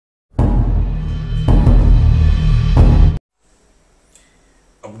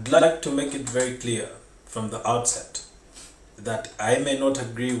like to make it very clear from the outset that I may not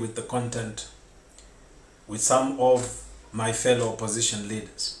agree with the content with some of my fellow opposition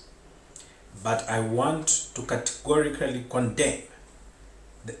leaders, but I want to categorically condemn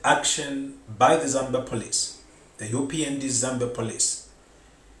the action by the Zambia Police, the UPND Zambia Police,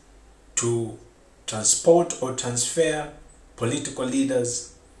 to transport or transfer political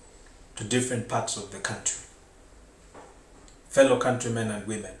leaders to different parts of the country. Fellow countrymen and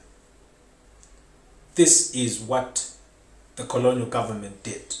women, this is what the colonial government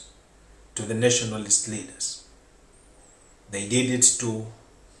did to the nationalist leaders. They did it to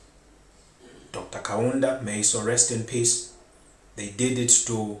Dr. Kaunda, may he so rest in peace. They did it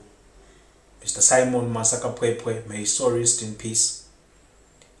to Mr. Simon Kapwepwe, may he so rest in peace,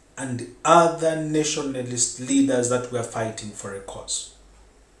 and other nationalist leaders that were fighting for a cause.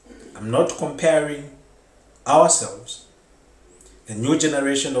 I'm not comparing ourselves, the new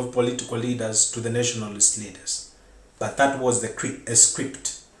generation of political leaders, to the nationalist leaders, but that was a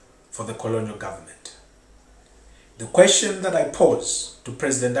script for the colonial government. The question that I pose to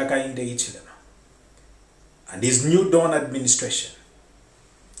President Hakainde Hichilema and his new Dawn administration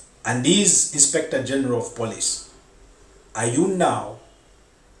and his Inspector General of Police: are you now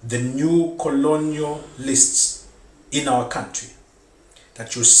the new colonialists in our country,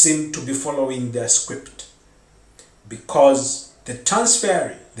 that you seem to be following their script? Because the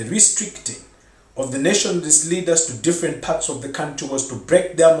transferring, the restricting of the nationalist leaders to different parts of the country was to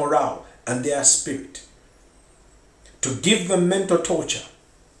break their morale and their spirit, to give them mental torture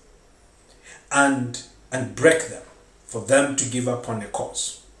and break them, for them to give up on a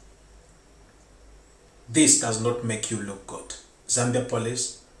cause. This does not make you look good. Zambia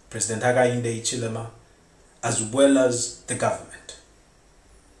Police, President Hakainde Hichilema, as well as the government.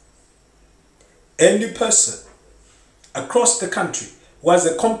 Any person across the country who has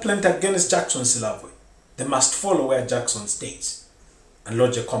a complaint against Jackson Silavwe, they must follow where Jackson stays and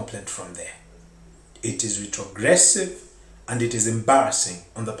lodge a complaint from there. It is retrogressive and it is embarrassing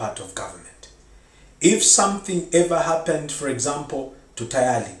on the part of government. If something ever happened, for example, to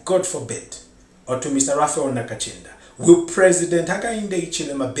Tayali, God forbid, or to Mr. Raphael Nakachinda, will President Hakainde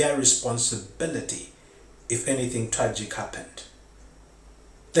Hichilema bear responsibility if anything tragic happened?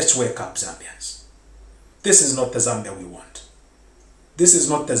 Let's wake up, Zambians. This is not the Zambia we want. This is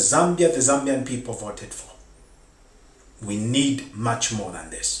not the Zambia the Zambian people voted for. We need much more than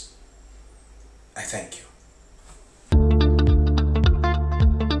this. I thank you.